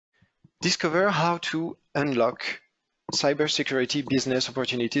Discover how to unlock cybersecurity business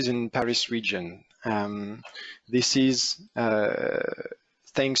opportunities in Paris region. This is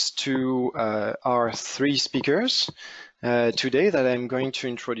thanks to our three speakers today that I'm going to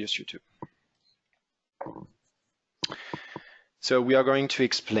introduce you to. So we are going to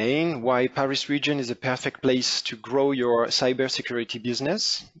explain why Paris region is a perfect place to grow your cybersecurity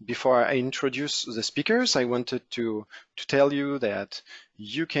business. Before I introduce the speakers, I wanted to tell you that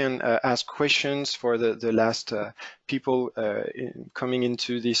you can ask questions for the last people coming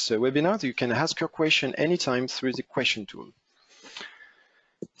into this webinar. You can ask your question anytime through the question tool.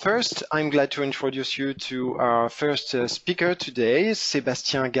 First, I'm glad to introduce you to our first speaker today,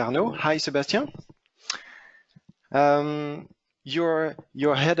 Sébastien Garnault. Hi, Sébastien.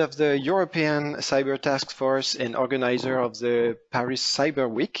 You're head of the European Cyber Task Force and organizer of the Paris Cyber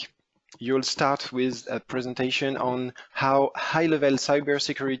Week. You'll start with a presentation on how high-level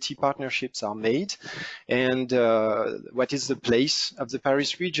cybersecurity partnerships are made and what is the place of the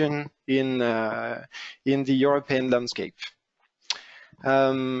Paris region in the European landscape.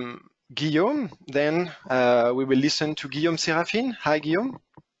 Guillaume, then we will listen to Guillaume SÉRAPHINE. Hi, Guillaume.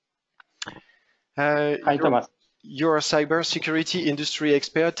 Hi, Thomas. You're a cybersecurity industry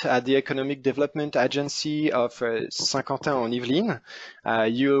expert at the Economic Development Agency of Saint-Quentin-en-Yvelines.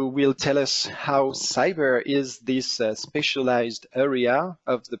 You will tell us how cyber is this specialized area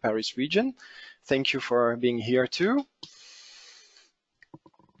of the Paris region. Thank you for being here too.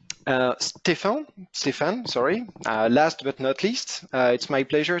 Stefan, sorry. Last but not least, it's my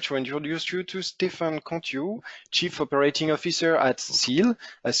pleasure to introduce you to Stefan CONTIU, Chief Operating Officer at SCILLE,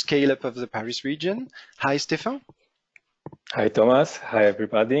 a scale-up of the Paris region. Hi, Stefan. Hi, Thomas. Hi,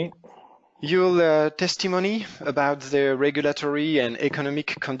 everybody. You'll testimony about the regulatory and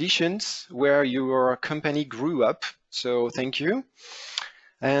economic conditions where your company grew up. So thank you.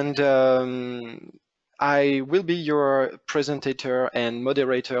 And I will be your presenter and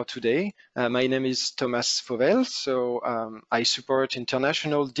moderator today. My name is Thomas FAUVEL, so I support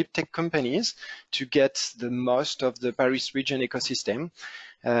international DeepTech companies to get the most of the Paris region ecosystem.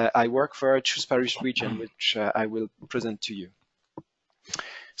 I work for Choose Paris region, which I will present to you.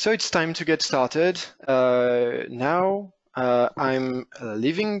 So it's time to get started. Now I'm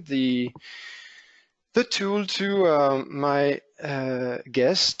leaving the tool to my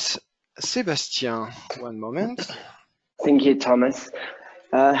guest, Sébastien. One moment. Thank you, Thomas.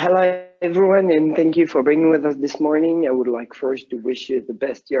 Hello, everyone, and thank you for being with us this morning. I would like first to wish you the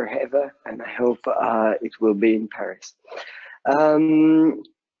best year ever, and I hope it will be in Paris.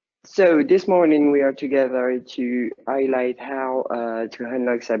 So this morning we are together to highlight how to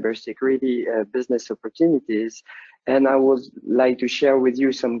unlock cybersecurity business opportunities, and I would like to share with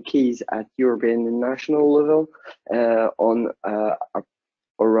you some keys at European and national level on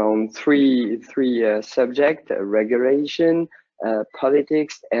around three subjects: regulation,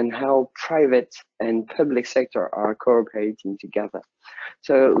 politics, and how private and public sector are cooperating together.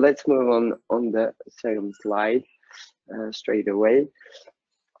 So let's move on the second slide straight away.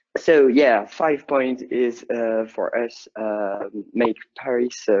 So yeah, 5 points is for us make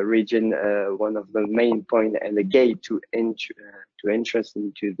Paris region one of the main points and the gate to entrance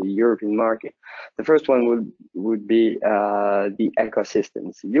into the European market. The first one would be the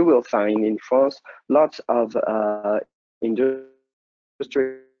ecosystems. You will find in France lots of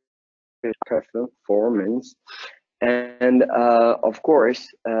industrial performance, and of course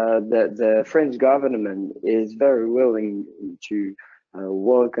the French government is very willing to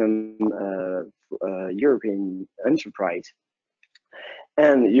welcome European enterprise,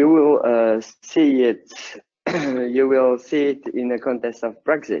 and you will see it. You will see it in the context of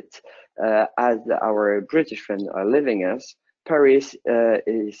Brexit, as our British friends are leaving us. Paris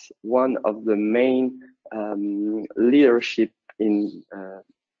is one of the main leadership in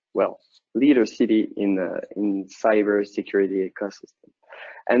leader city in cyber security ecosystem.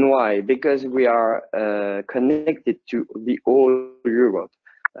 And why? Because we are connected to the whole Europe.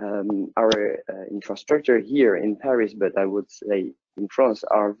 Our infrastructure here in Paris, but I would say in France,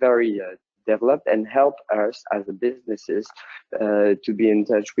 are very developed and help us as businesses to be in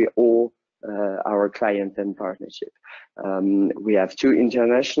touch with all our clients and partnership. We have 2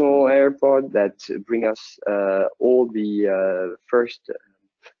 international airports that bring us all the first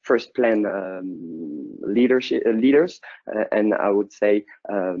plan leaders, and I would say,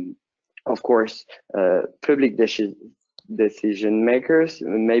 of course, public decision makers.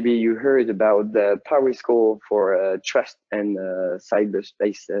 Maybe you heard about the Paris Call for Trust and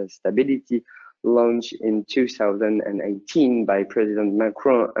Cyberspace Stability, launched in 2018 by President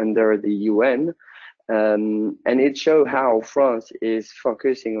Macron under the UN. and it shows how France is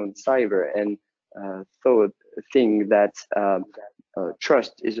focusing on cyber and think that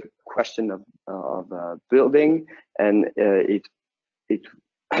trust is a question of building, and it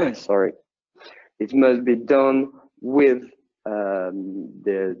sorry, it must be done with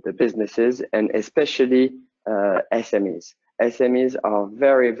the businesses, and especially SMEs. SMEs are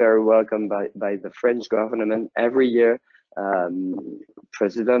very, very welcome by the French government. Every year,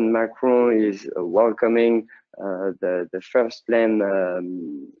 President Macron is welcoming the first plan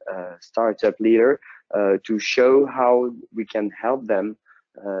startup leader to show how we can help them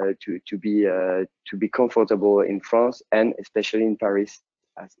to be comfortable in France, and especially in Paris,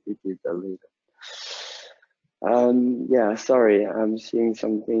 as it is a leader. Yeah, sorry, I'm seeing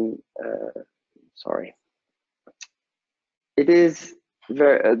something. Sorry. It is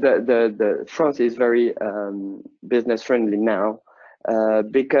very the France is very business friendly now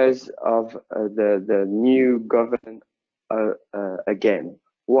because of the new government again.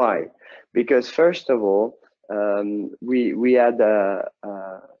 Why? Because first of all, we had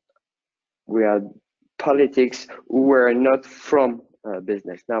politics who were not from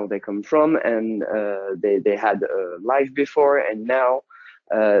business. Now they come from, and they had a life before, and now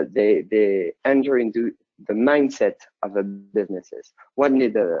they enter into the mindset of the businesses. What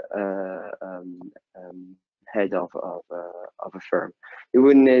need a head of a firm? You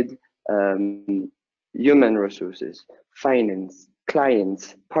would need human resources, finance,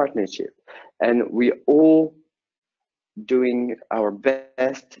 clients, partnership, and we all doing our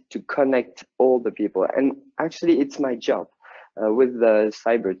best to connect all the people. And actually, it's my job. With the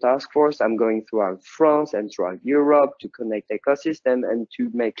Cyber Task Force, I'm going throughout France and throughout Europe to connect ecosystem and to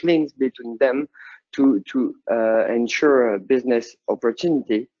make links between them to ensure a business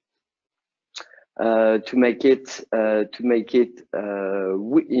opportunity, to make it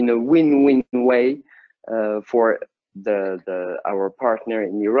in a win-win way for our partner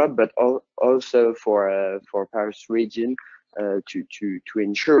in Europe, but also for Paris region, to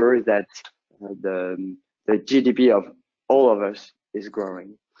ensure that the GDP of all of us is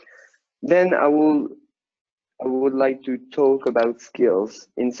growing. Then I would like to talk about skills.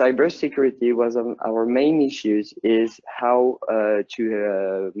 In cybersecurity, one of our main issues is how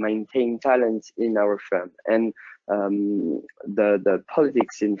to maintain talents in our firm. And the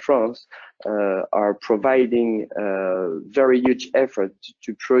politics in France are providing very huge effort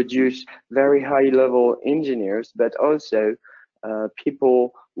to produce very high-level engineers, but also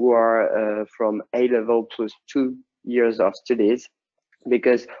people who are from A-level plus 2 years of studies,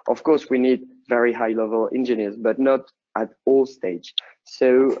 because of course we need very high-level engineers, but not at all stage.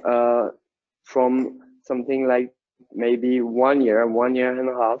 So from something like maybe 1 year, 1.5 years,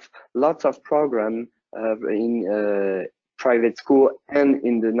 lots of program in private school and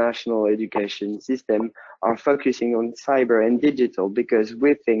in the national education system are focusing on cyber and digital, because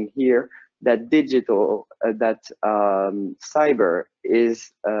we think here that digital, cyber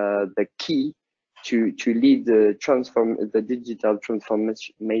is the key to lead the digital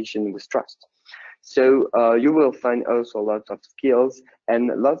transformation with trust. So you will find also lots of skills,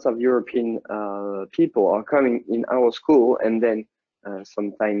 and lots of European people are coming in our school and then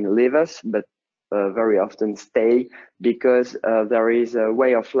sometimes leave us, but very often stay, because there is a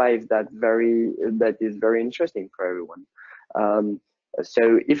way of life that is very interesting for everyone.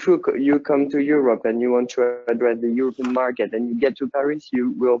 So if you come to Europe and you want to address the European market and you get to Paris,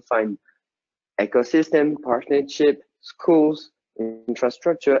 you will find ecosystem, partnership, schools,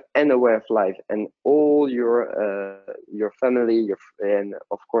 infrastructure, and a way of life, and all your family, and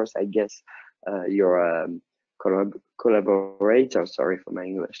of course, I guess your collaborator, sorry for my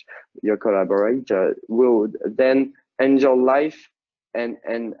English, your collaborator will then enjoy life and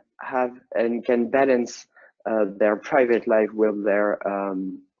can balance their private life with their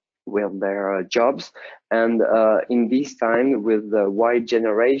jobs. And in this time, with the wide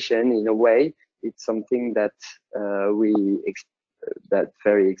generation, in a way, it's something that that's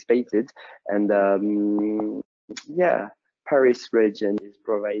very expected. And yeah, Paris region is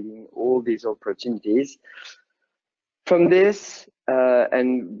providing all these opportunities. From this,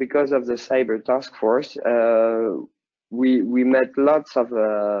 and because of the Cyber Task Force, we met lots of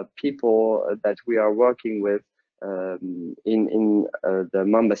people that we are working with in the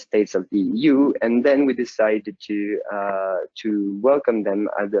member states of the EU, and then we decided to welcome them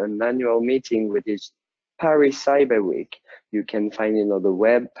at an annual meeting, which is Paris Cyber Week. You can find it on the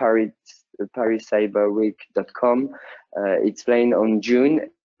web, pariscyberweek.com. It's planned on June,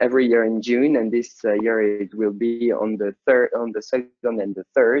 every year in June, and this year it will be on the 2nd and the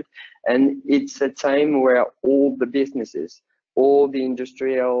 3rd. And it's a time where all the businesses all the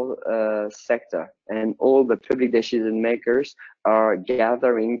industrial sector and all the public decision makers are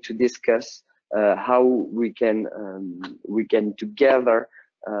gathering to discuss how we can together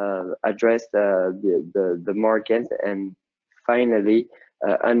address the market and finally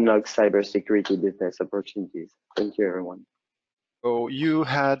unlock cybersecurity business opportunities. Thank you, everyone. So you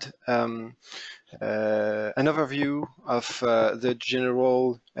had an overview of the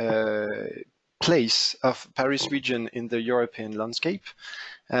general place of Paris region in the European landscape.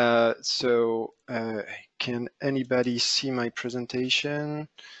 Can anybody see my presentation?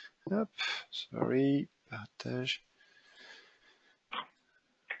 Sorry, partage.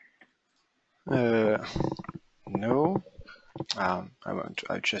 No.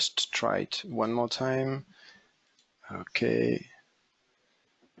 I just try it one more time. Okay.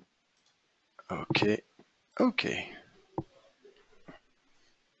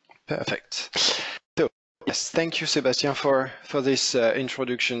 Perfect. So yes, thank you, Sébastien, for this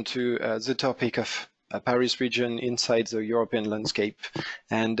introduction to the topic of Paris region inside the European landscape.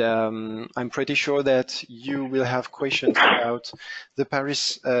 And I'm pretty sure that you will have questions about the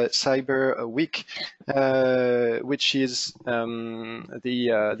Paris Cyber Week, which is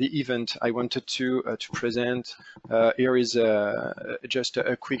the event I wanted to present. Here is just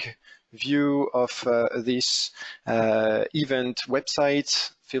a quick view of this event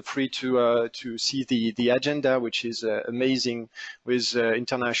website. Feel free to see the agenda, which is amazing, with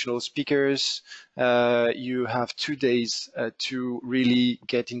international speakers. You have 2 days to really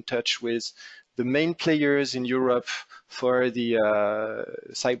get in touch with the main players in Europe for the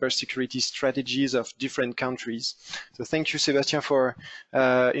cybersecurity strategies of different countries. So thank you, Sébastien, for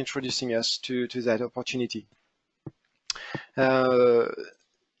introducing us to that opportunity.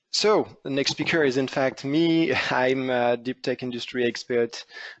 So the next speaker is in fact me. I'm a deep tech industry expert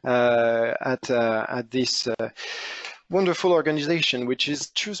at this wonderful organization, which is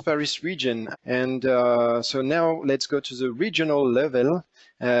Choose Paris Region. And so now let's go to the regional level.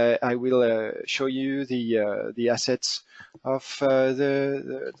 I will show you the assets of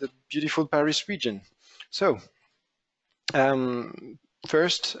the beautiful Paris region. So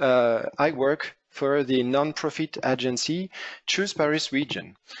first, I work for the non-profit agency Choose Paris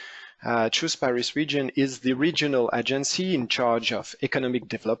Region. Choose Paris Region is the regional agency in charge of economic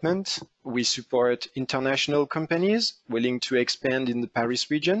development. We support international companies willing to expand in the Paris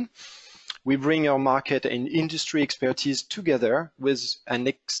region. We bring our market and industry expertise together with an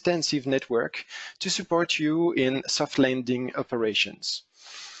extensive network to support you in soft landing operations.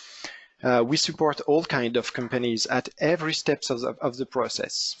 We support all kinds of companies at every step of the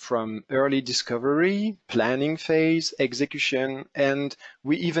process, from early discovery, planning phase, execution, and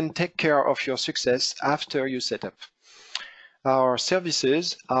we even take care of your success after you set up. Our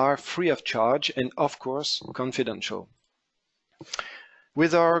services are free of charge and, of course, confidential.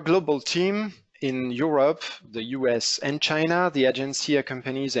 With our global team in Europe, the US, and China, the agency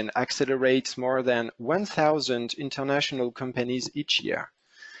accompanies and accelerates more than 1,000 international companies each year.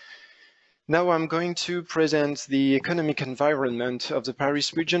 Now I'm going to present the economic environment of the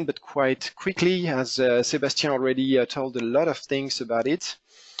Paris region, but quite quickly, as Sébastien already told a lot of things about it.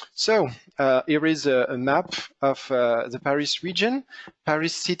 So here is a map of the Paris region.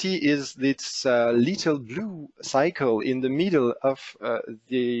 Paris city is this little blue cycle in the middle of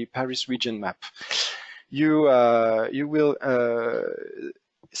the Paris region map. You will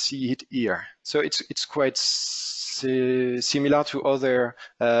see it here. So it's quite similar to other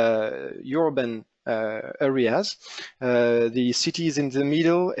urban areas. The city is in the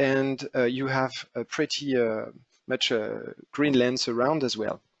middle, and you have a pretty much green lands around as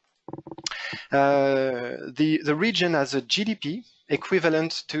well. The region has a GDP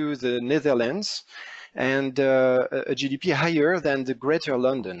equivalent to the Netherlands and a GDP higher than the Greater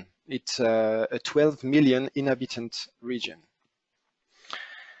London. It's a 12 million inhabitant region.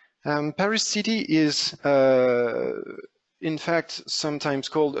 Paris City is, in fact, sometimes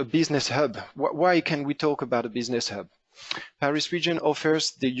called a business hub. Why can we talk about a business hub? Paris region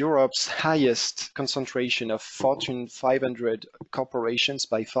offers the Europe's highest concentration of Fortune 500 corporations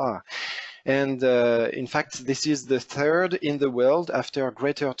by far. And in fact, this is the third in the world after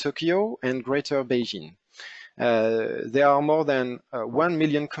Greater Tokyo and Greater Beijing. There are more than 1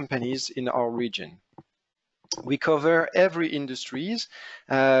 million companies in our region. We cover every industries.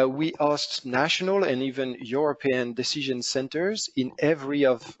 We host national and even European decision centers in every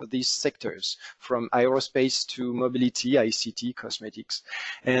of these sectors, from aerospace to mobility, ICT, cosmetics,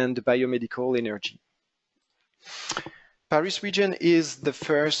 and biomedical energy. Paris region is the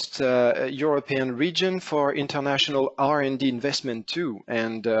first European region for international R&D investment too,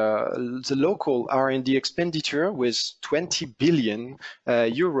 and the local R&D expenditure with 20 billion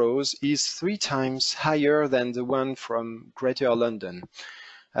euros is 3 times higher than the one from Greater London.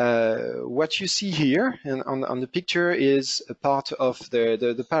 What you see here on the picture is a part of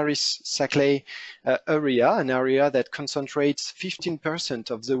the Paris-Saclay area, an area that concentrates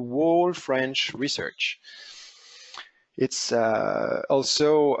 15% of the whole French research. It's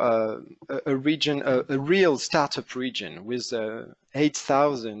also a region, a real startup region with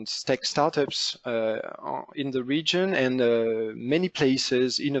 8,000 tech startups in the region and many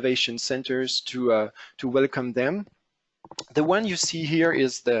places, innovation centers to welcome them. The one you see here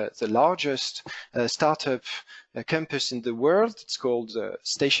is the largest startup campus in the world. It's called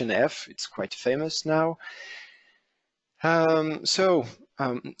Station F. It's quite famous now.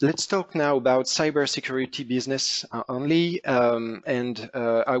 Let's talk now about cybersecurity business only, and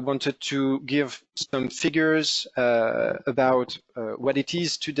I wanted to give some figures about what it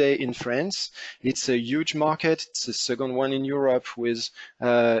is today in France. It's a huge market. It's the second one in Europe with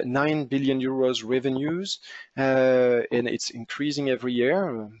 9 billion euros revenues, and it's increasing every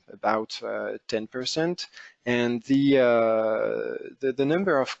year, about 10%. And the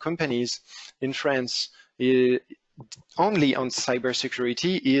number of companies in France only on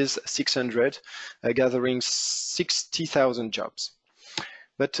cybersecurity is 600, gathering 60,000 jobs.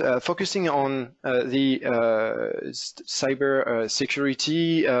 But focusing on the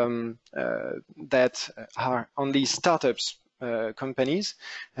cybersecurity that are only startups companies,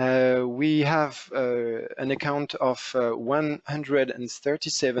 we have an account of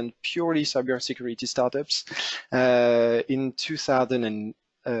 137 purely cybersecurity startups in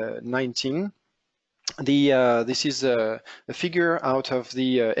 2019. This is a figure out of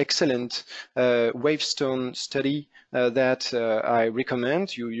the excellent Wavestone study that I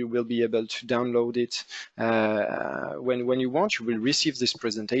recommend. You will be able to download it when you want. You will receive this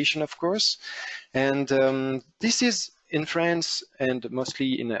presentation, of course. And this is in France and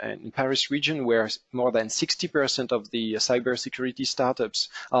mostly in Paris region, where more than 60% of the cybersecurity startups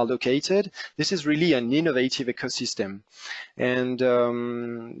are located. This is really an innovative ecosystem. And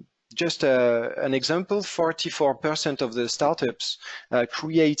just an example, 44% of the startups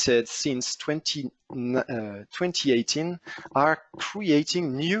created since 2018 are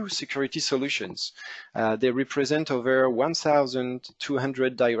creating new security solutions. They represent over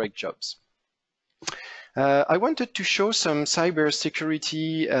 1,200 direct jobs. I wanted to show some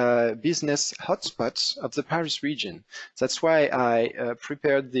cybersecurity business hotspots of the Paris region. That's why I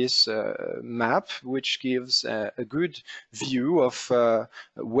prepared this map, which gives a good view of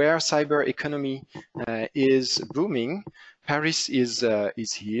where cyber economy is booming. Paris is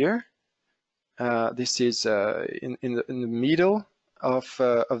here. This is in the middle of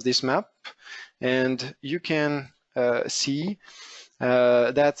this map, and you can see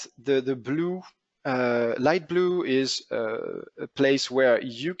that the blue light blue is a place where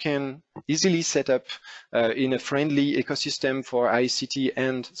you can easily set up in a friendly ecosystem for ICT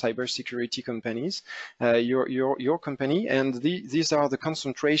and cybersecurity companies, your company, and these are the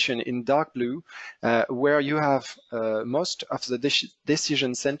concentration in dark blue, where you have most of the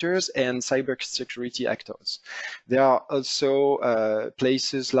decision centers and cybersecurity actors. There are also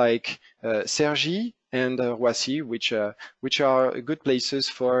places like Cergy and Roissy, which are good places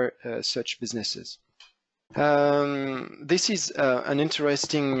for such businesses. This is an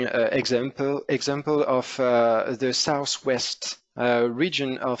interesting example of the southwest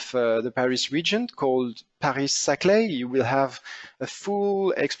region of the Paris region called Paris-Saclay. You will have a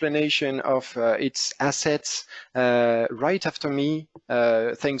full explanation of its assets right after me,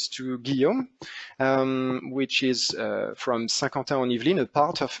 thanks to Guillaume, which is from Saint-Quentin-en-Yvelines, a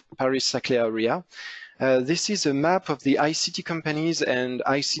part of Paris-Saclay area. This is a map of the ICT companies and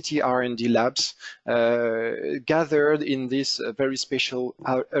ICT R&D labs gathered in this very special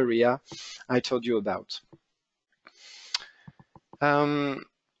area I told you about.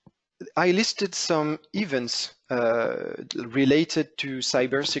 I listed some events related to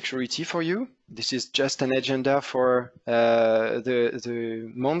cybersecurity for you. This is just an agenda for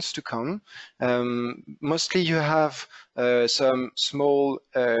the months to come. Mostly you have some small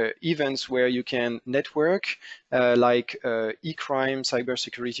events where you can network, like e-crime,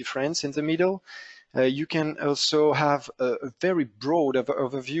 cybersecurity France in the middle. You can also have a very broad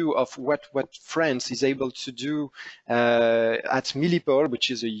overview of what France is able to do at Millipol, which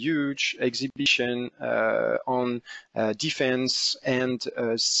is a huge exhibition on defense and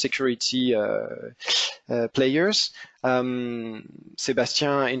security players.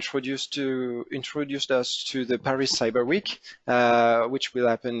 Sébastien introduced us to the Paris Cyber Week, which will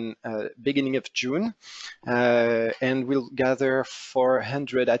happen beginning of June, and will gather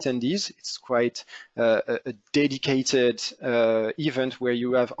 400 attendees. It's quite a dedicated event where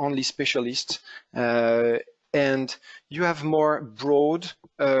you have only specialists, and you have more broad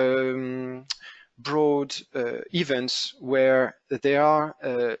events where there are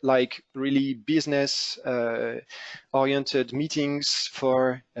like really business oriented meetings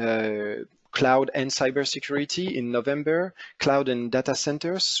for cloud and cybersecurity in November, cloud and data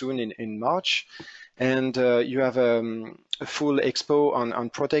centers soon in March, and you have a full expo on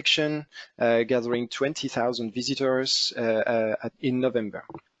protection gathering 20,000 visitors in November.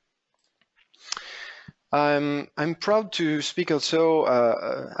 I'm proud to speak also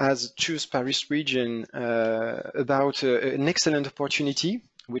as Choose Paris region about an excellent opportunity,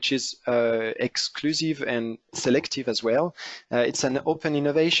 which is exclusive and selective as well. It's an open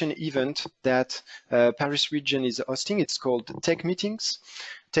innovation event that Paris region is hosting. It's called Tech Meetings.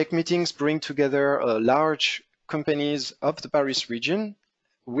 Tech Meetings bring together large companies of the Paris region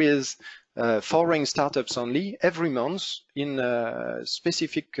with foreign startups only every month in a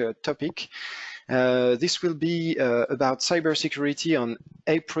specific topic. This will be about cybersecurity on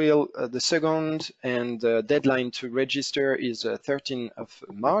April the 2nd, and the deadline to register is 13th of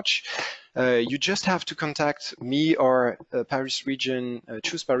March. You just have to contact me or Paris region,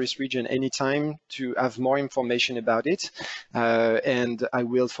 Choose Paris region anytime to have more information about it, and I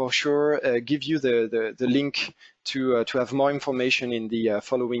will for sure give you the link to have more information in the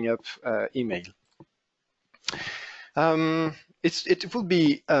following up email. It would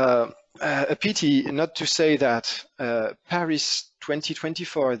be a pity not to say that Paris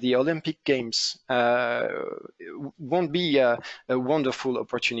 2024, the Olympic Games, won't be a wonderful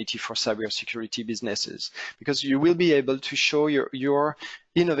opportunity for cybersecurity businesses, because you will be able to show your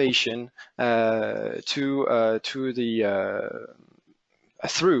innovation through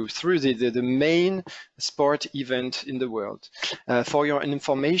the main sport event in the world. For your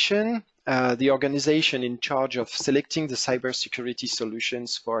information, the organization in charge of selecting the cybersecurity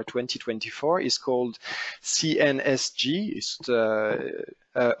solutions for 2024 is called CNSG. It's the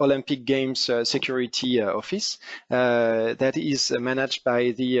Olympic Games Security Office that is managed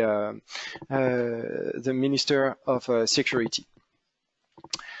by the Minister of Security.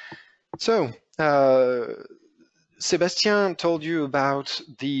 So, Sébastien told you about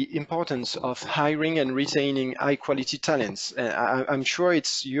the importance of hiring and retaining high-quality talents. I'm sure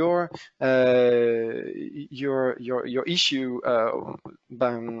it's your issue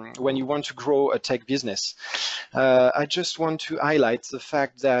when you want to grow a tech business. I just want to highlight the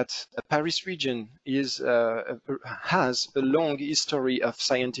fact that Paris region has a long history of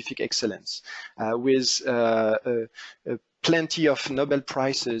scientific excellence with plenty of Nobel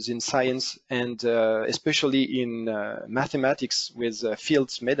Prizes in science, and especially in mathematics with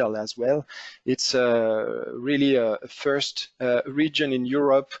Fields Medal as well. It's really a first region in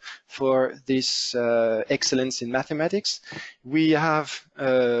Europe for this excellence in mathematics. We have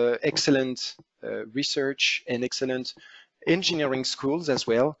excellent research and excellent engineering schools as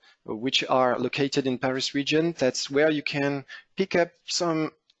well, which are located in Paris region. That's where you can pick up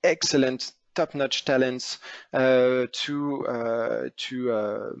some excellent top-notch talents to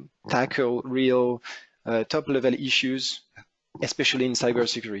tackle real top-level issues, especially in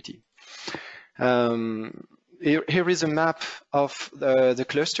cybersecurity. Here is a map of the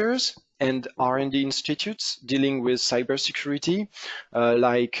clusters and R&D institutes dealing with cybersecurity,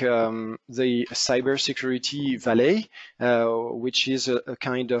 like the Cybersecurity Valley, which is a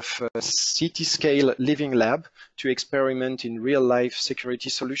kind of city-scale living lab to experiment in real-life security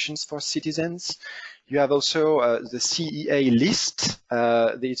solutions for citizens. You have also the CEA list.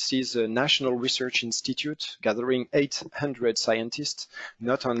 This is a National Research Institute gathering 800 scientists,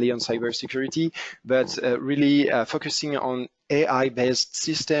 not only on cybersecurity, but really focusing on AI-based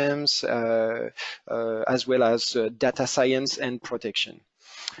systems, as well as data science and protection.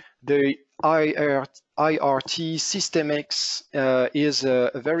 The IRT System-X is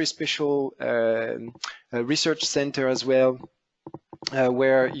a very special research center as well,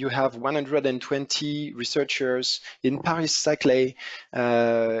 where you have 120 researchers in Paris-Saclay,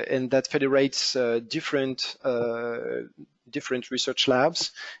 and that federates different research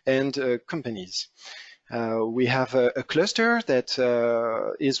labs and companies. We have a cluster that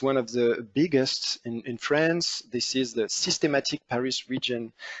is one of the biggest in France. This is the Systematic Paris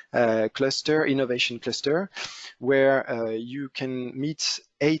Region cluster, innovation cluster, where you can meet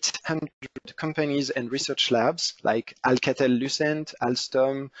 800 companies and research labs like Alcatel-Lucent,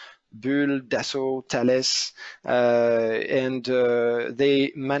 Alstom, Bull, Dassault, Thales, and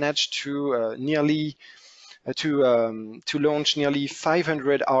they managed to to launch nearly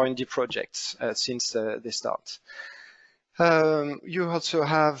 500 R&D projects since they start. You also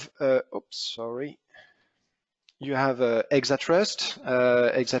have, you have Exatrust.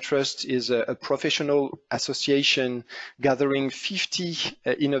 Exatrust is a professional association gathering 50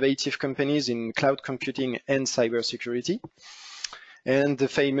 innovative companies in cloud computing and cybersecurity. And the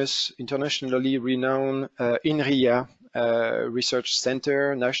famous, internationally renowned INRIA Research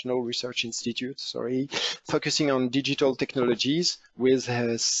Center, National Research Institute, focusing on digital technologies with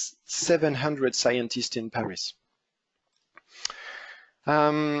 700 scientists in Paris.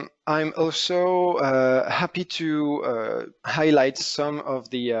 I'm also happy to highlight some of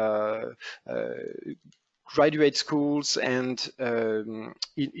the graduate schools and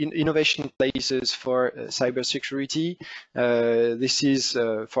innovation places for cybersecurity. This is,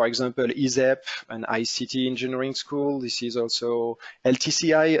 for example, ISEP, an ICT engineering school. This is also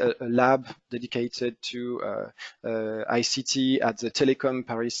LTCI, a lab dedicated to ICT at the Telecom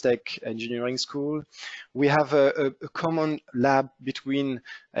Paris Tech Engineering School. We have a common lab between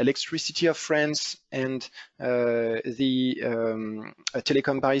Electricity of France and the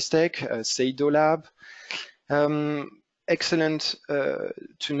Telecom Paris Tech, Seido lab. Excellent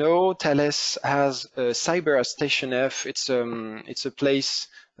to know. Thales has Cyber Station F. It's a place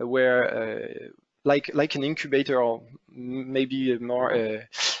where like an incubator or maybe more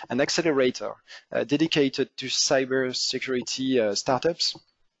an accelerator dedicated to cybersecurity startups.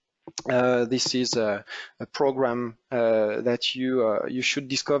 This is a program that you should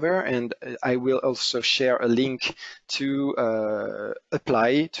discover, and I will also share a link to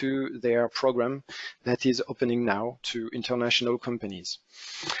apply to their program that is opening now to international companies.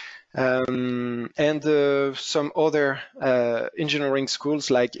 And some other engineering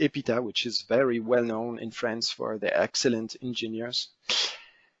schools like EPITA, which is very well known in France for their excellent engineers.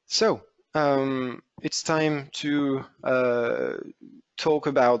 So it's time to talk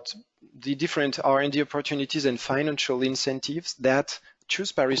about the different R&D opportunities and financial incentives that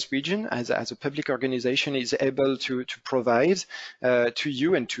Choose Paris Region, as a public organization, is able to provide to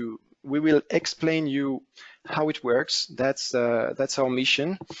you, and we will explain you how it works. That's our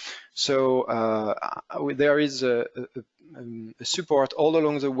mission. So there is a support all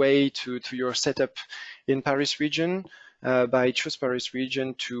along the way to your setup in Paris Region. By Choose Paris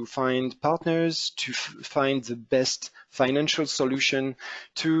Region to find partners, to find the best financial solution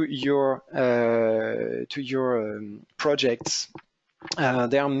to your projects.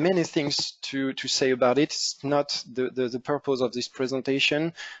 There are many things to say about it. It's not the purpose of this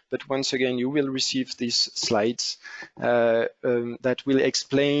presentation, but once again, you will receive these slides that will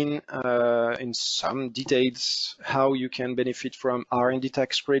explain in some details how you can benefit from R&D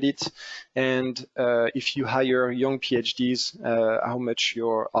tax credit, and if you hire young PhDs, how much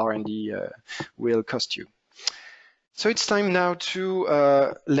your R&D will cost you. So it's time now to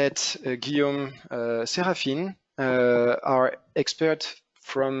let Guillaume SÉRAPHINE, our expert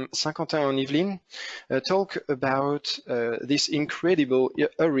from Saint-Quentin-en-Yvelines, talk about this incredible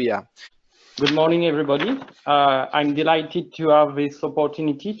area. Good morning, everybody. I'm delighted to have this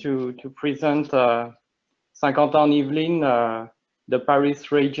opportunity to present Saint-Quentin-en-Yvelines, the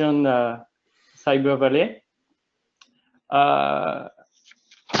Paris region Cyber Valley.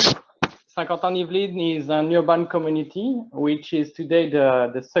 Saint-Quentin-en-Yvelines is an urban community, which is today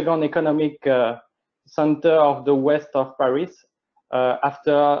the second economic center of the west of Paris,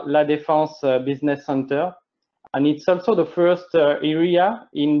 after La Défense Business Center. And it's also the first area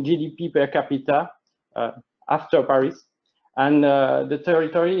in GDP per capita after Paris. And the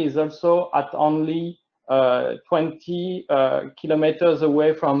territory is also at only 20 kilometers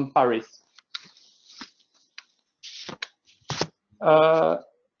away from Paris.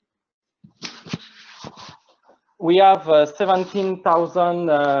 We have 17,000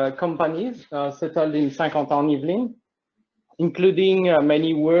 companies settled in Saint-Quentin-en-Yvelines, including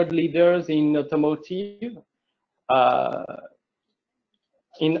many world leaders in automotive,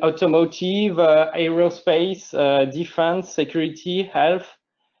 aerospace, defense, security, health,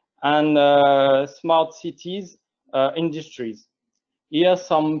 and smart cities industries. Here are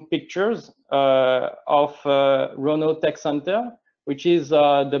some pictures of Renault Tech Center, which is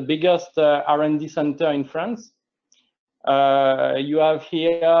the biggest R&D center in France. You have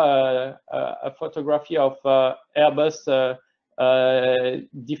here a photography of Airbus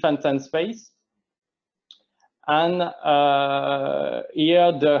Defense and Space. And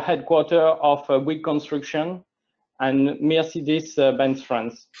here the headquarters of Bouygues Construction and Mercedes-Benz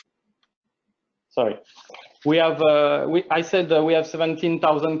France. Sorry. We have, I said we have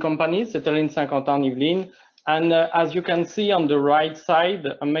 17,000 companies settled in Saint-Quentin-en-Yvelines. And as you can see on the right side,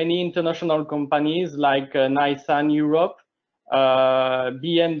 many international companies like Nissan Europe,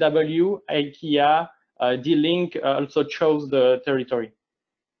 BMW, IKEA, D-Link also chose the territory.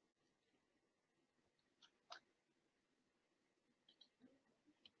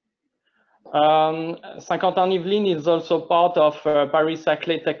 Saint-Quentin-en-Yvelines is also part of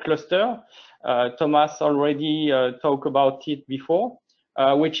Paris-Saclay Tech Cluster. Thomas already talked about it before,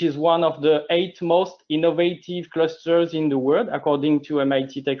 which is one of the 8 most innovative clusters in the world, according to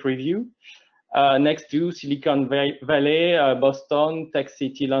MIT Tech Review, next to Silicon Valley, Boston, Tech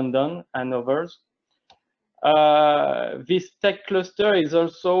City, London, and others. This tech cluster is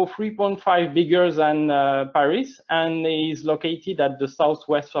also 3.5 bigger than Paris and is located at the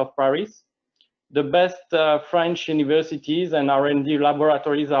southwest of Paris. The best French universities and R&D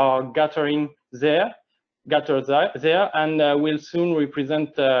laboratories are gathered there, and will soon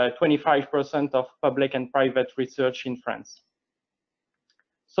represent 25% of public and private research in France.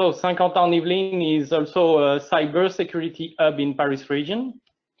 So Saint-Quentin-en-Yvelines is also a cybersecurity hub in Paris region.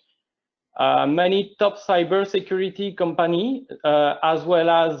 Many top cybersecurity companies, as well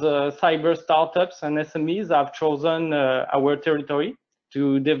as cyber startups and SMEs, have chosen our territory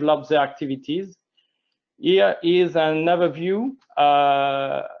to develop their activities. Here is another view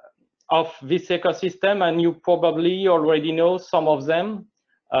of this ecosystem, and you probably already know some of them,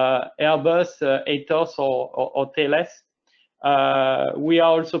 Airbus, Atos, or Thales. We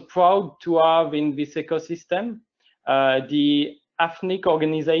are also proud to have in this ecosystem the AFNIC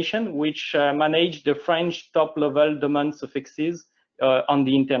organization, which manage the French top-level domain suffixes on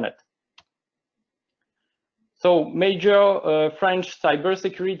the internet. So major French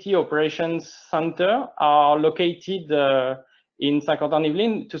cybersecurity operations centers are located in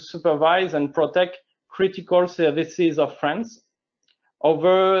Saint-Quentin-en-Yvelines to supervise and protect critical services of France.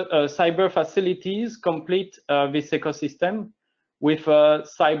 Other cyber facilities complete this ecosystem with a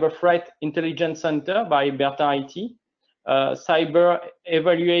Cyber Threat Intelligence Center by Bertin IT, Cyber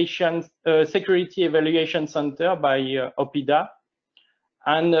Evaluation Security Evaluation Center by OPIDA,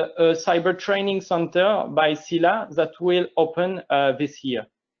 and a Cyber Training Center by SCILLE that will open this year.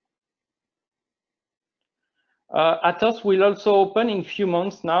 Atos will also open in a few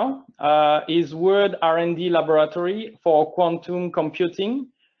months now his World R&D laboratory for quantum computing,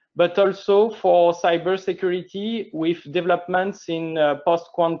 but also for cybersecurity with developments in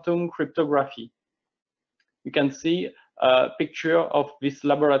post-quantum cryptography. You can see a picture of this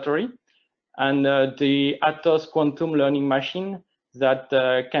laboratory and the Atos quantum learning machine that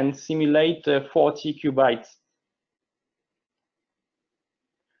can simulate 40 qubits.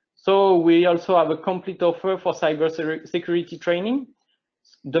 So we also have a complete offer for cybersecurity training.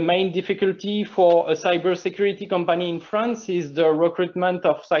 The main difficulty for a cybersecurity company in France is the recruitment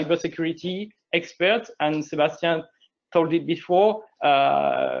of cybersecurity experts, and Sébastien told it before,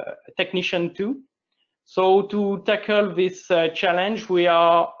 technician too. So to tackle this challenge, we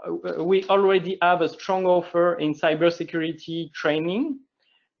already have a strong offer in cybersecurity training,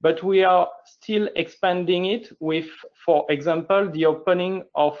 but we are still expanding it with, for example, the opening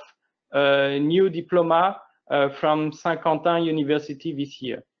of a new diploma from Saint-Quentin University this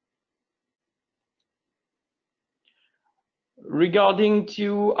year. Regarding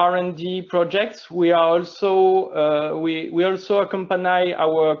to R&D projects, we are also we also accompany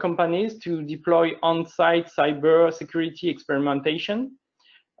our companies to deploy on-site cybersecurity experimentation.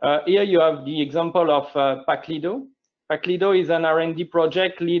 Here you have the example of PACLIDO. PACLIDO is an R&D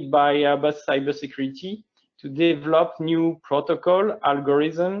project led by Airbus Cybersecurity to develop new protocol,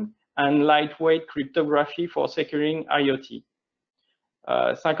 algorithm, and lightweight cryptography for securing IoT.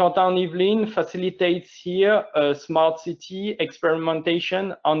 Saint-Quentin-en-Yvelines facilitates here a smart city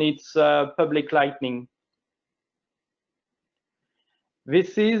experimentation on its public lighting.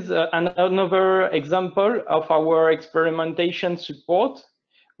 This is another example of our experimentation support.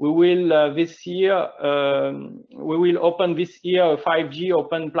 We will open this year a 5G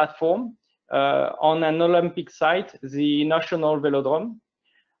open platform on an Olympic site, the National Velodrome.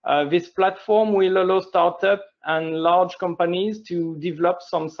 This platform will allow startups and large companies to develop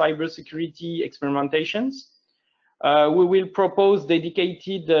some cybersecurity experimentations. We will propose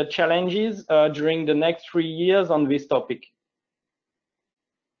dedicated challenges during the next 3 years on this topic.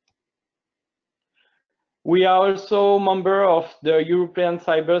 We are also a member of the European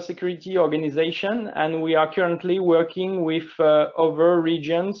Cybersecurity Organization, and we are currently working with other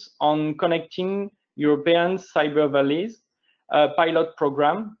regions on connecting European cyber valleys, a pilot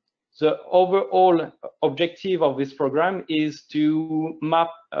program. The overall objective of this program is to map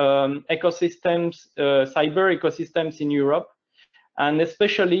ecosystems, cyber ecosystems in Europe, and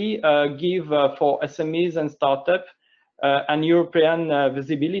especially give for SMEs and startups an European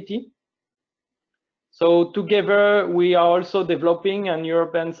visibility. So together, we are also developing an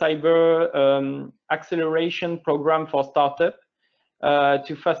European cyber acceleration program for startups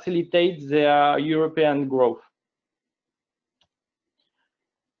to facilitate their European growth.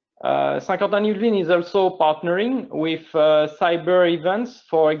 Saint-Quentin-en-Yvelines is also partnering with cyber events,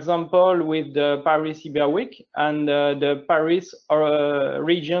 for example, with the Paris Cyber Week and the Paris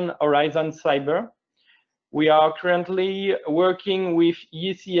region Horizon Cyber. We are currently working with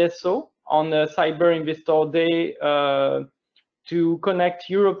ECSO on a Cyber Investor Day to connect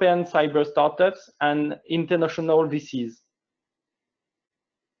European cyber startups and international VCs.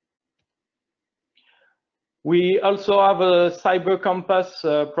 We also have a Cyber Campus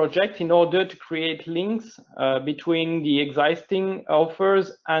project in order to create links between the existing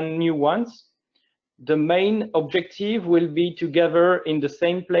offers and new ones. The main objective will be to gather in the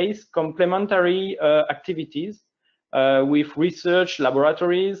same place complementary activities with research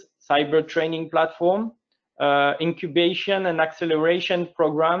laboratories, cyber training platform, incubation and acceleration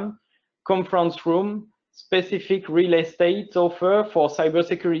program, conference room, specific real estate offer for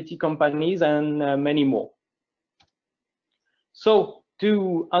cybersecurity companies, and many more. So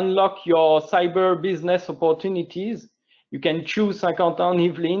to unlock your cyber business opportunities, you can choose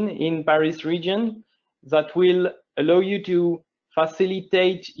Saint-Quentin-en-Yvelines in Paris region that will allow you to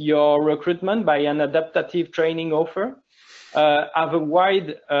facilitate your recruitment by an adaptive training offer, have a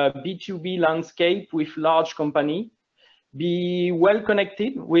wide B2B landscape with large company, be well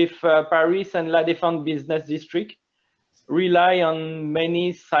connected with Paris and La Défense business district, rely on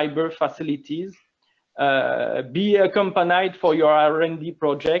many cyber facilities, be accompanied for your R&D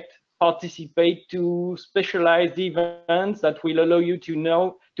project, participate to specialized events that will allow you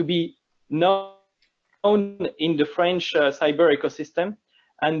to be known in the French cyber ecosystem,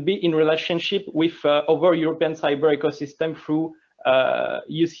 and be in relationship with other European cyber ecosystem through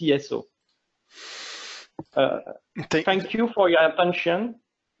UCSO. Thank you for your attention,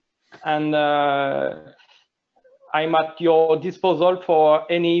 and I'm at your disposal for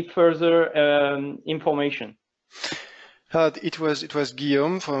any further information. It was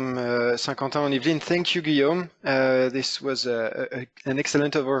Guillaume from Saint-Quentin-en-Yvelines. Thank you, Guillaume. This was an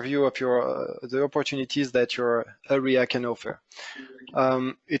excellent overview of the opportunities that your area can offer.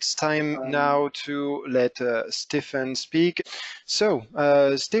 It's time now to let Stefan speak. So,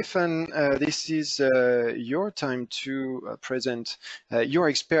 Stefan, this is your time to present your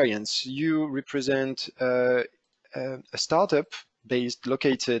experience. You represent a startup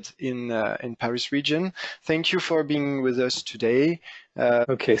located in Paris region. Thank you for being with us today.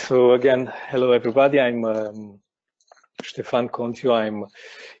 Okay, so again, hello everybody. I'm Stefan CONTIU. I'm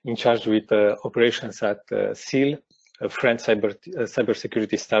in charge with operations at SCILLE, a French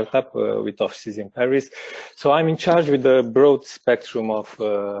cybersecurity startup with offices in Paris. So I'm in charge with the broad spectrum of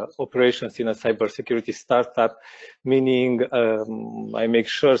operations in a cybersecurity startup, meaning I make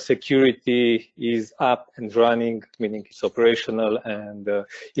sure security is up and running, meaning it's operational and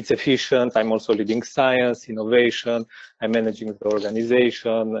it's efficient. I'm also leading science, innovation. I'm managing the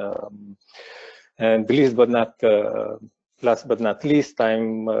organization. And last but not least,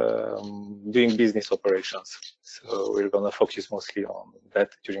 I'm doing business operations. So we're going to focus mostly on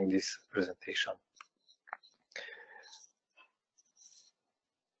that during this presentation.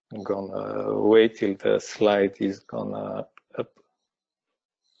 I'm going to wait till the slide is going to up.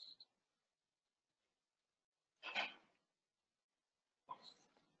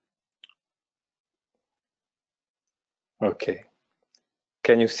 Okay.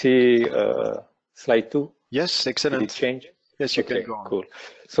 Can you see slide 2? Yes, excellent. Did it change? Yes, you can go on. Cool.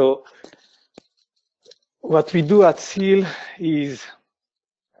 So what we do at SCILLE is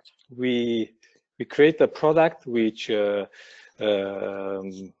we create a product which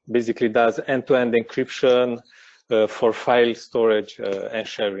basically does end-to-end encryption for file storage and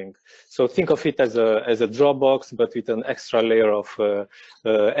sharing. So think of it as a Dropbox, but with an extra layer of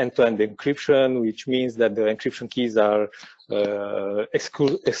end-to-end encryption, which means that the encryption keys are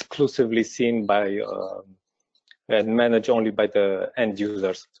exclusively seen by and managed only by the end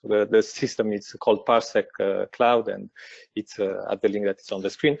users. So the system is called Parsec Cloud, and it's at the link that is on the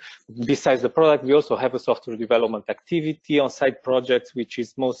screen. Besides the product, we also have a software development activity on side projects, which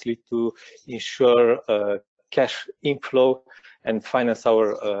is mostly to ensure cash inflow and finance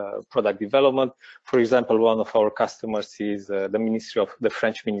our product development. For example, one of our customers is the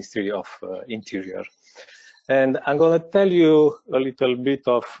French Ministry of Interior. And I'm going to tell you a little bit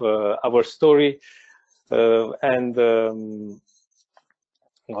of our story, and I'm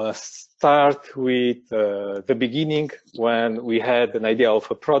going to start with the beginning, when we had an idea of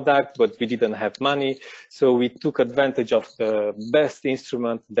a product, but we didn't have money. So we took advantage of the best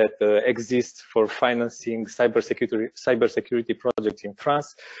instrument that exists for financing cybersecurity projects in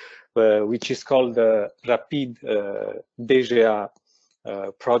France, which is called the Rapid DGA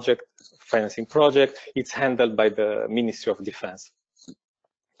project, financing project. It's handled by the Ministry of Defense.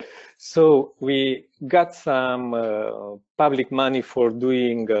 So we got some public money for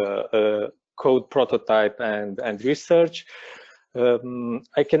doing code prototype and research.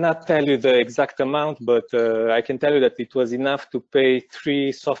 I cannot tell you the exact amount, but I can tell you that it was enough to pay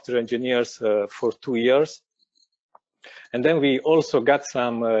 3 software engineers for 2 years. And then we also got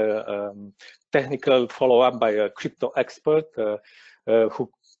some technical follow-up by a crypto expert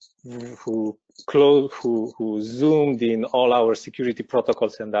who zoomed in all our security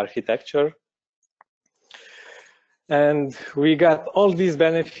protocols and architecture. And we got all these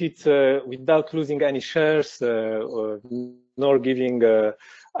benefits without losing any shares nor giving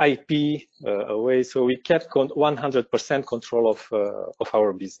IP away. So we kept 100% control of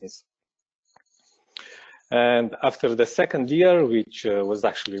our business. And after the second year, which was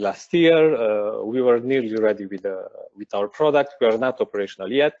actually last year, we were nearly ready with our product. We are not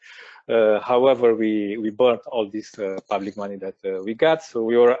operational yet. However, we burnt all this public money that we got. So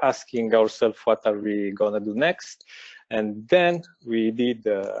we were asking ourselves, what are we going to do next? And then we did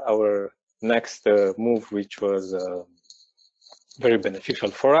our next move, which was very beneficial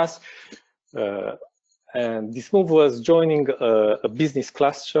for us. And this move was joining a business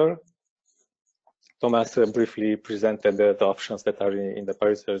cluster. Thomas briefly presented the options that are in the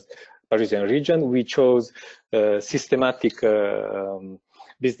Parisian region. We chose systematic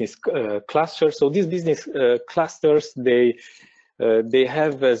business clusters. So these business clusters, they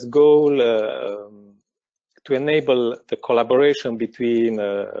have as goal to enable the collaboration between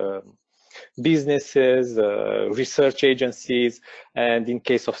businesses, research agencies, and in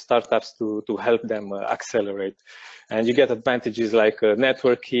case of startups to help them accelerate. And you get advantages like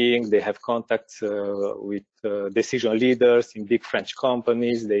networking. They have contacts with decision leaders in big French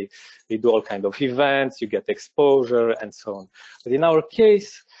companies. They do all kinds of events. You get exposure and so on. But in our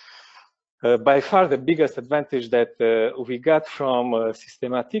case, by far the biggest advantage that we got from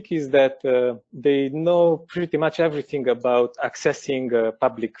Systematic is that they know pretty much everything about accessing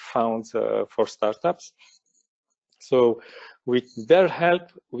public funds for startups. So with their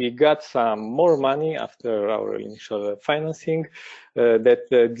help, we got some more money after our initial financing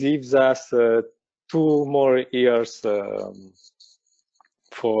that gives us 2 more years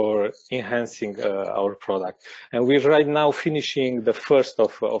for enhancing our product. And we're right now finishing the first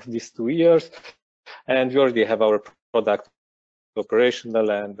of these 2 years, and we already have our product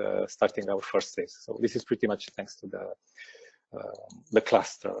operational and starting our first phase. So this is pretty much thanks to the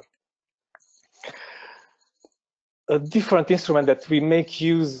cluster. A different instrument that we make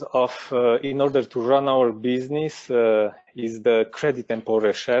use of in order to run our business is the Crédit Impôt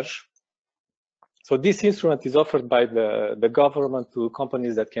Recherche. So this instrument is offered by the government to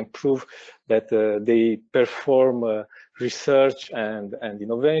companies that can prove that they perform research and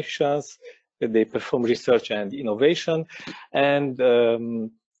innovations. They perform research and innovation, and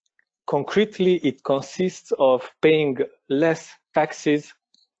concretely, it consists of paying less taxes,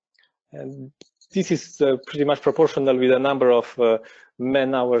 and this is pretty much proportional with the number of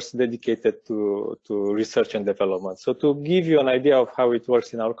man-hours dedicated to research and development. So to give you an idea of how it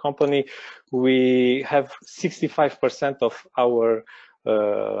works in our company, we have 65% of our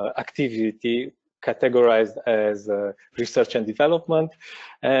activity categorized as research and development,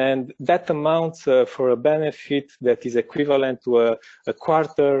 and that amounts for a benefit that is equivalent to a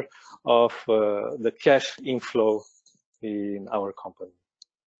quarter of the cash inflow in our company.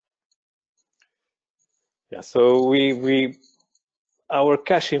 Yeah, so our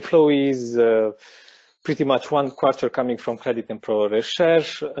cash inflow is pretty much 1 quarter coming from Crédit Impôt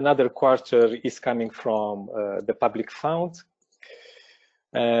Recherche, another quarter is coming from the public funds,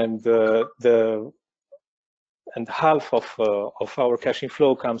 and half of our cash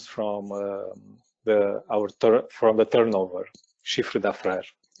inflow comes from the turnover, chiffre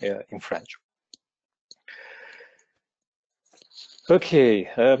d'affaires in French. Okay.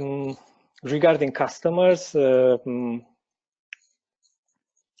 Regarding customers,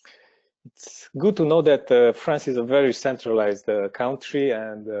 it's good to know that France is a very centralized country,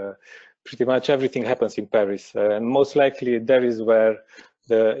 and pretty much everything happens in Paris. And most likely, there is where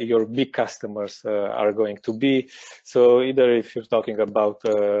your big customers are going to be. So either if you're talking about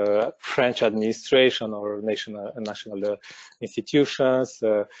French administration or national institutions,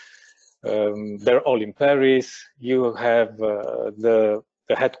 they're all in Paris. You have the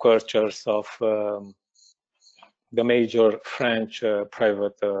headquarters of the major French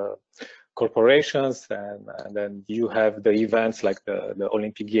private corporations, and then you have the events like the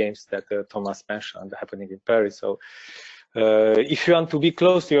Olympic Games that Thomas mentioned happening in Paris. So if you want to be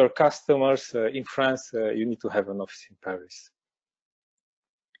close to your customers in France, you need to have an office in Paris.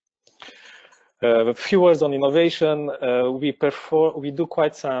 A few words on innovation. We do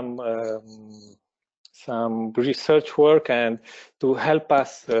quite some research work, and to help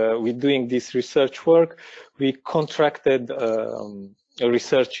us with doing this research work, we contracted a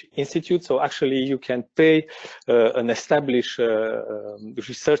research institute. So actually you can pay an established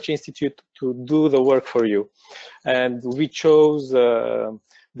research institute to do the work for you. And we chose the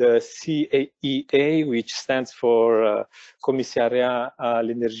CEA, which stands for Commissariat à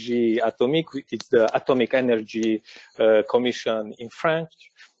l'énergie atomique. It's the Atomic Energy Commission in France.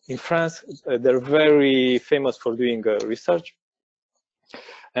 In France, they're very famous for doing research.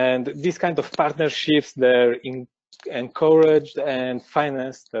 And these kind of partnerships, they're encouraged and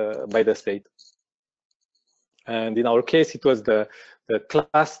financed by the state. And in our case, it was the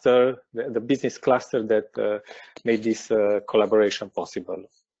cluster, the business cluster that made this collaboration possible.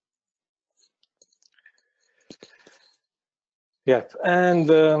 Yeah, and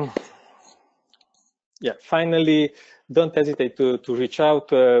yeah, finally, don't hesitate to reach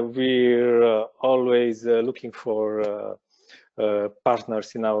out. We're always looking for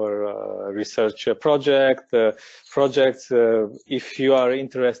partners in our research projects. If you are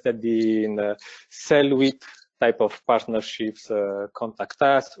interested in cell with type of partnerships, contact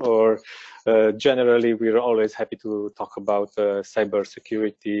us, or generally we're always happy to talk about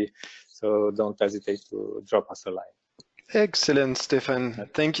cybersecurity, so don't hesitate to drop us a line. Excellent, Stefan.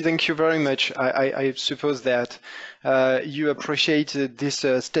 Thank you very much. I suppose that you appreciated this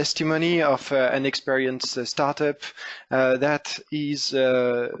testimony of an experienced startup that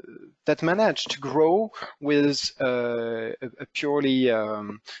managed to grow with a purely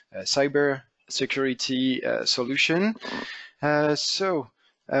cyber security solution.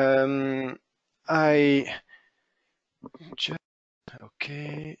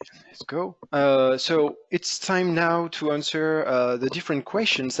 Okay, let's go. So it's time now to answer the different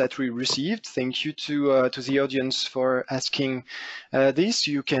questions that we received. Thank you to the audience for asking this.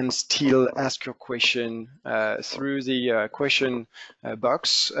 You can still ask your question through the question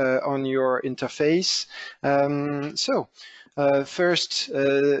box on your interface. First,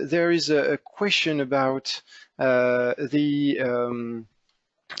 there is a question about the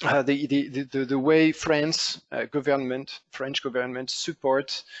way French government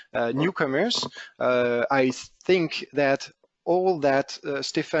support newcomers. I think that all that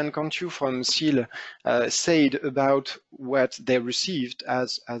Stefan CONTIU from SCILLE said about what they received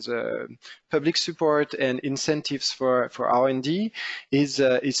as a public support and incentives for R&D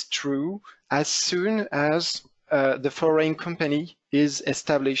is true as soon as the foreign company is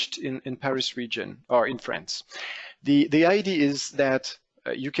established in Paris region or in France. The idea is that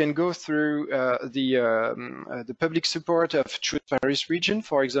you can go through the public support of Choose Paris region,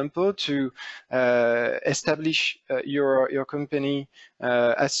 for example, to establish your company.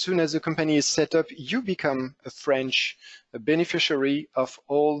 As soon as the company is set up, you become a French beneficiary of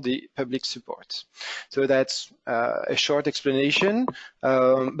all the public support. So that's a short explanation.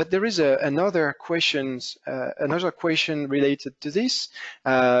 But there is another question related to this,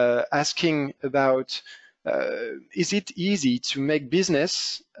 asking about is it easy to make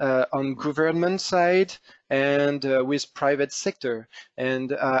business on government side and with private sector?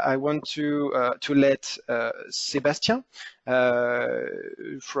 And I want to let Sébastien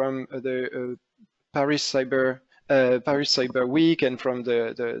from the Paris Cyber Week and from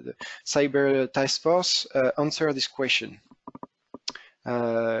the Cyber Task Force answer this question.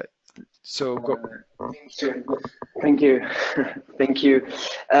 So go. Thank you. Thank you.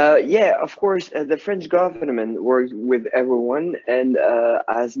 Yeah, of course, the French government works with everyone and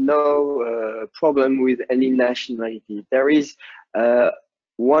has no problem with any nationality. There is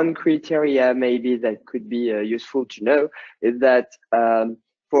one criteria maybe that could be useful to know is that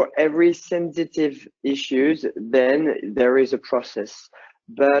for every sensitive issues, then there is a process.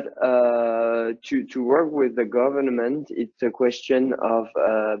 But to work with the government, it's a question of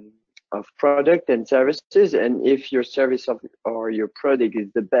product and services, and if your service or your product is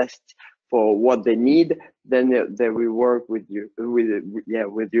the best for what they need, then they will work with you.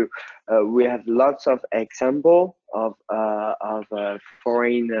 With you. We have lots of example of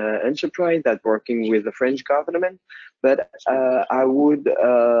foreign enterprise that working with the French government, but I would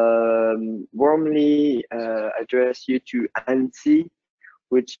warmly address you to ANSSI,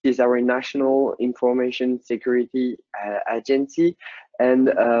 which is our National Information Security Agency, and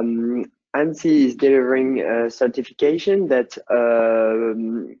ANSSI is delivering a certification that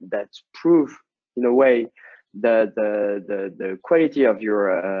prove in a way the quality of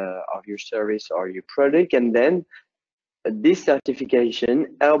your service or your product, and then this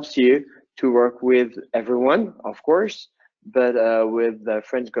certification helps you to work with everyone, of course, but with the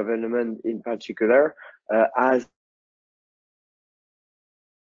French government in particular, as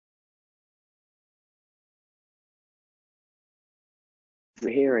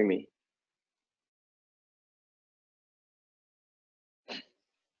hearing me.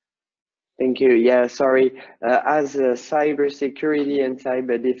 Thank you. Yeah, sorry. As cybersecurity and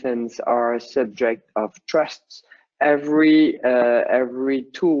cyber defense are a subject of trust, every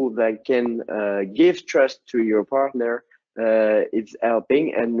tool that can give trust to your partner is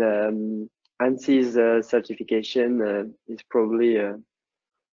helping, and ANSSI's certification is probably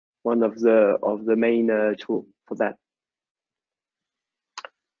one of the main tool for that.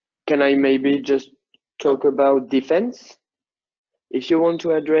 Can I maybe just talk about defense? If you want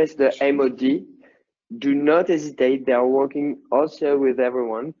to address the MOD, do not hesitate. They are working also with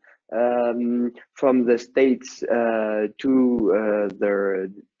everyone, from the States to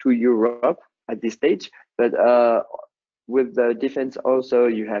Europe at this stage. But with the defense also,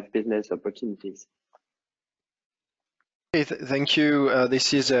 you have business opportunities. Thank you.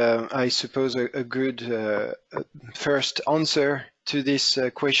 This is, I suppose, a good first answer to this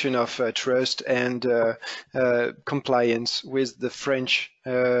question of trust and compliance with the French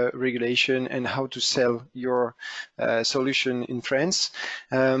regulation and how to sell your solution in France.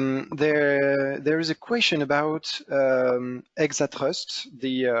 There is a question about Exatrust,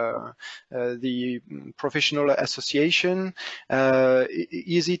 the professional association.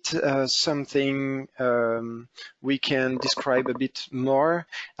 Is it something we can describe a bit more?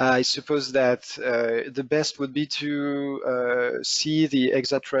 I suppose that the best would be to see the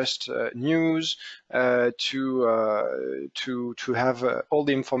Exatrust news, to have all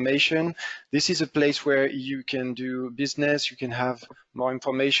the information. This is a place where you can do business. You can have more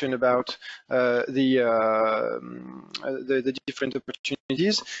information about the different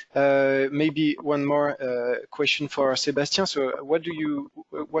opportunities. Maybe one more question for Sébastien. So,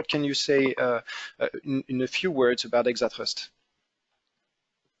 what can you say in a few words about Exatrust?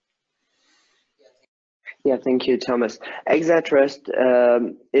 Yeah, thank you, Thomas. Exatrust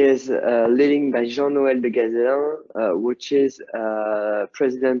is leading by Jean-Noël de Gazellin, which is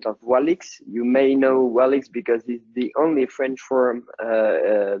president of Walix. You may know Walix because it's the only French firm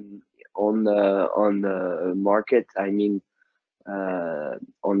on the market. I mean,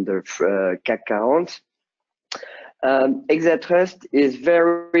 on the CAC 40. Exatrust is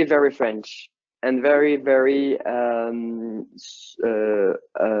very, very French and very, very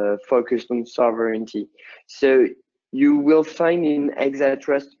focused on sovereignty. So you will find in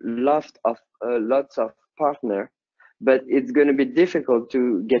Exatrust lots of partners, but it's going to be difficult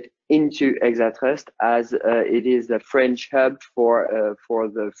to get into Exatrust as it is a French hub for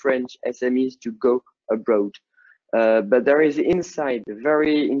the French SMEs to go abroad. But there is inside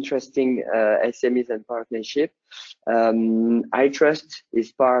very interesting SMEs and partnership. iTrust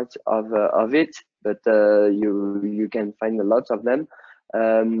is part of it, but you can find a lot of them,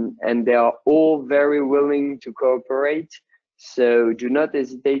 and they are all very willing to cooperate. So do not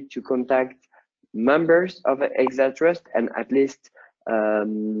hesitate to contact members of Exatrust, and at least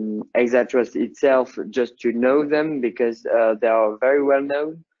Exatrust itself, just to know them, because they are very well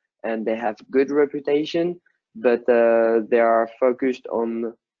known and they have good reputation, but they are focused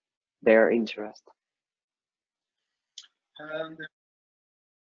on their interest.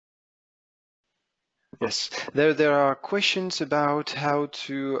 Yes, there are questions about how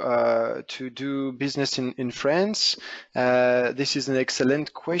to do business in France. This is an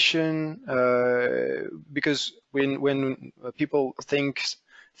excellent question because when people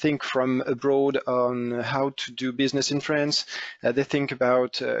think from abroad on how to do business in France, they think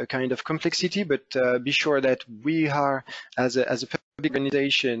about a kind of complexity, but be sure that we are, as a big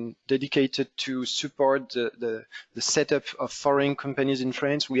organization dedicated to support the setup of foreign companies in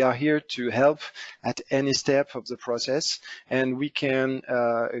France. We are here to help at any step of the process, and we can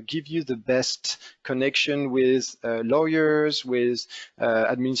give you the best connection with lawyers, with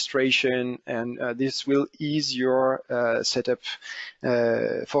administration, and this will ease your setup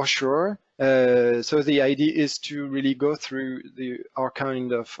for sure. So the idea is to really go through our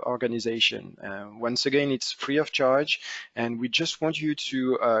kind of organization. Once again, it's free of charge, and we just want you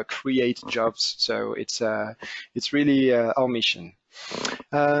to create jobs. So it's really our mission.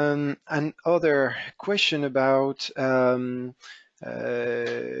 Another question about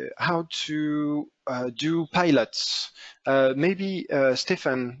how to do pilots. Maybe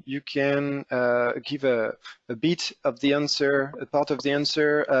Stefan, you can give a bit of the answer, a part of the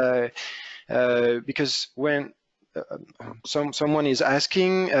answer. Because when someone is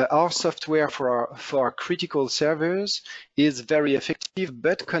asking, our software for our critical servers is very effective,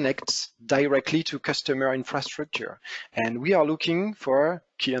 but connects directly to customer infrastructure. And we are looking for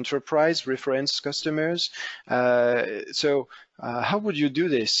key enterprise reference customers. So how would you do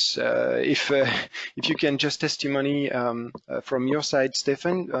this? If you can just testimony from your side,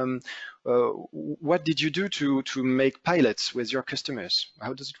 Stefan, what did you do to make pilots with your customers?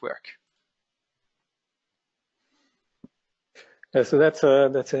 How does it work? Yeah, so that's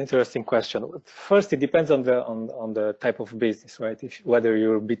an interesting question. First, it depends on the type of business, right? Whether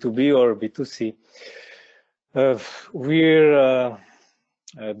you're B2B or B2C. We're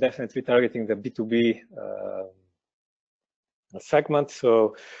definitely targeting the B2B segment.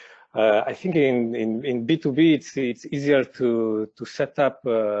 So I think in B2B it's easier to set up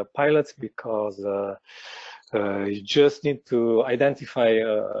pilots because you just need to identify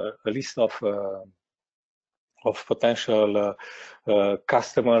a list of potential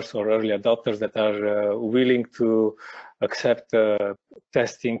customers or early adopters that are willing to accept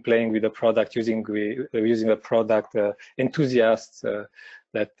testing, playing with the product, using the product, enthusiasts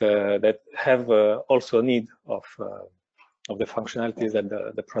that have also a need of the functionalities that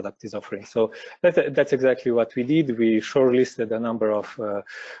the product is offering. So that's exactly what we did. We shortlisted a number of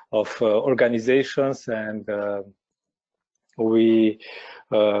organizations, and we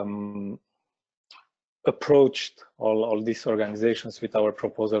approached all these organizations with our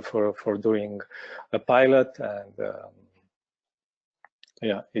proposal for doing a pilot. And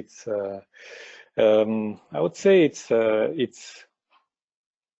yeah, it's I would say it's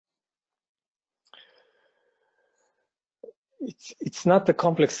not a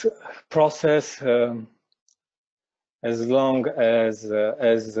complex process as long as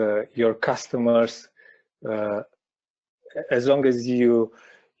your customers, as long as you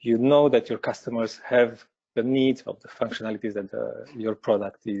know that your customers have the needs of the functionalities that your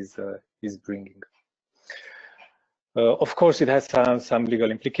product is bringing. Of course, it has some legal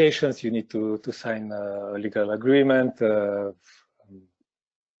implications. You need to sign a legal agreement.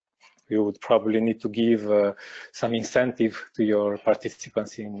 You would probably need to give some incentive to your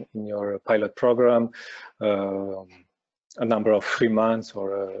participants in your pilot program, a number of free months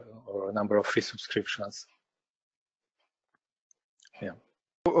or a number of free subscriptions. Yeah.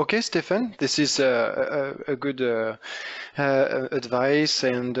 Okay, Stefan, this is a good advice,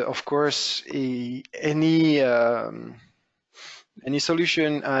 and of course, any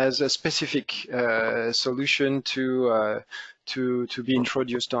solution has a specific solution to be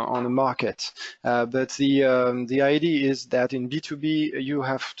introduced on the market. But the idea is that in B2B you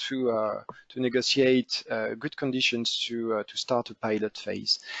have to negotiate good conditions to start a pilot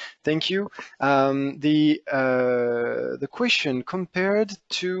phase. Thank you. The question, compared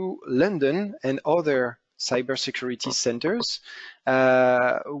to London and other cybersecurity centers,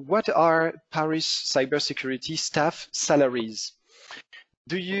 what are Paris cybersecurity staff salaries?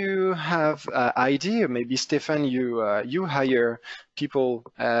 Do you have idea? Maybe Stefan, you hire people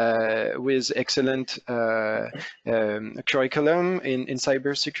with excellent curriculum in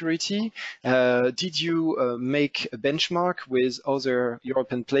cybersecurity. Did you make a benchmark with other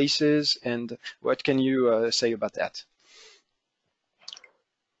European places, and what can you say about that?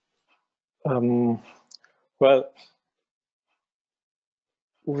 Well,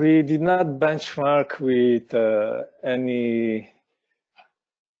 we did not benchmark with any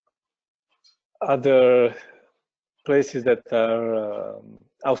other places that are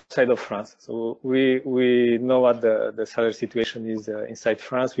outside of France. So we know what the salary situation is inside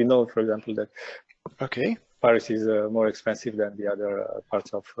France. We know, for example, that Paris is more expensive than the other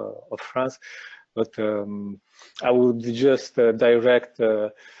parts of France. But I would just direct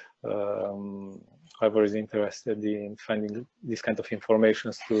whoever is interested in finding this kind of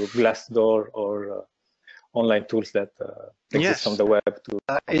information to Glassdoor online tools that exist on the web to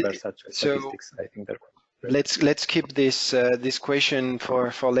compare such statistics. I think they're let's keep this this question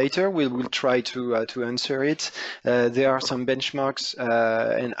for later. We'll try to answer it. There are some benchmarks,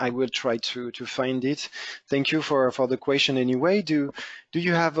 and I will try to find it. Thank you for the question anyway. Do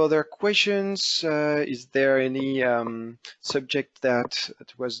you have other questions? Is there any subject that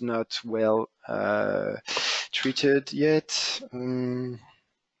was not well treated yet? On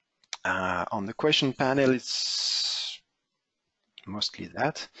the question panel, it's mostly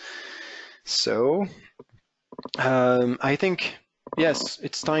that. So I think, yes,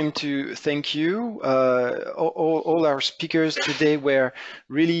 it's time to thank you. All our speakers today were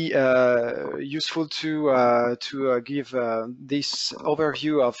really useful to give this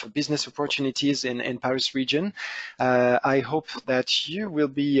overview of business opportunities in Paris region. I hope that you will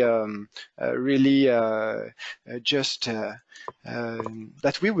be really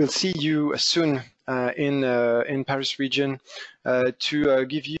that we will see you soon in Paris region to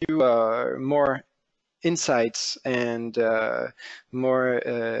give you more insights and more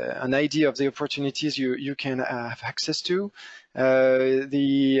an idea of the opportunities you can have access to.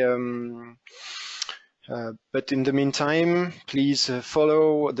 But in the meantime, please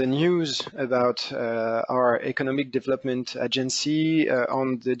follow the news about our Economic Development Agency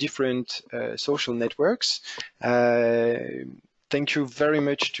on the different social networks. Thank you very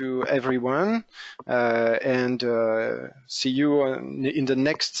much to everyone, and see you in the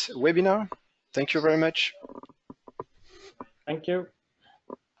next webinar. Thank you very much. Thank you.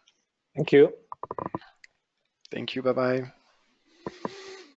 Thank you. Thank you. Bye-bye.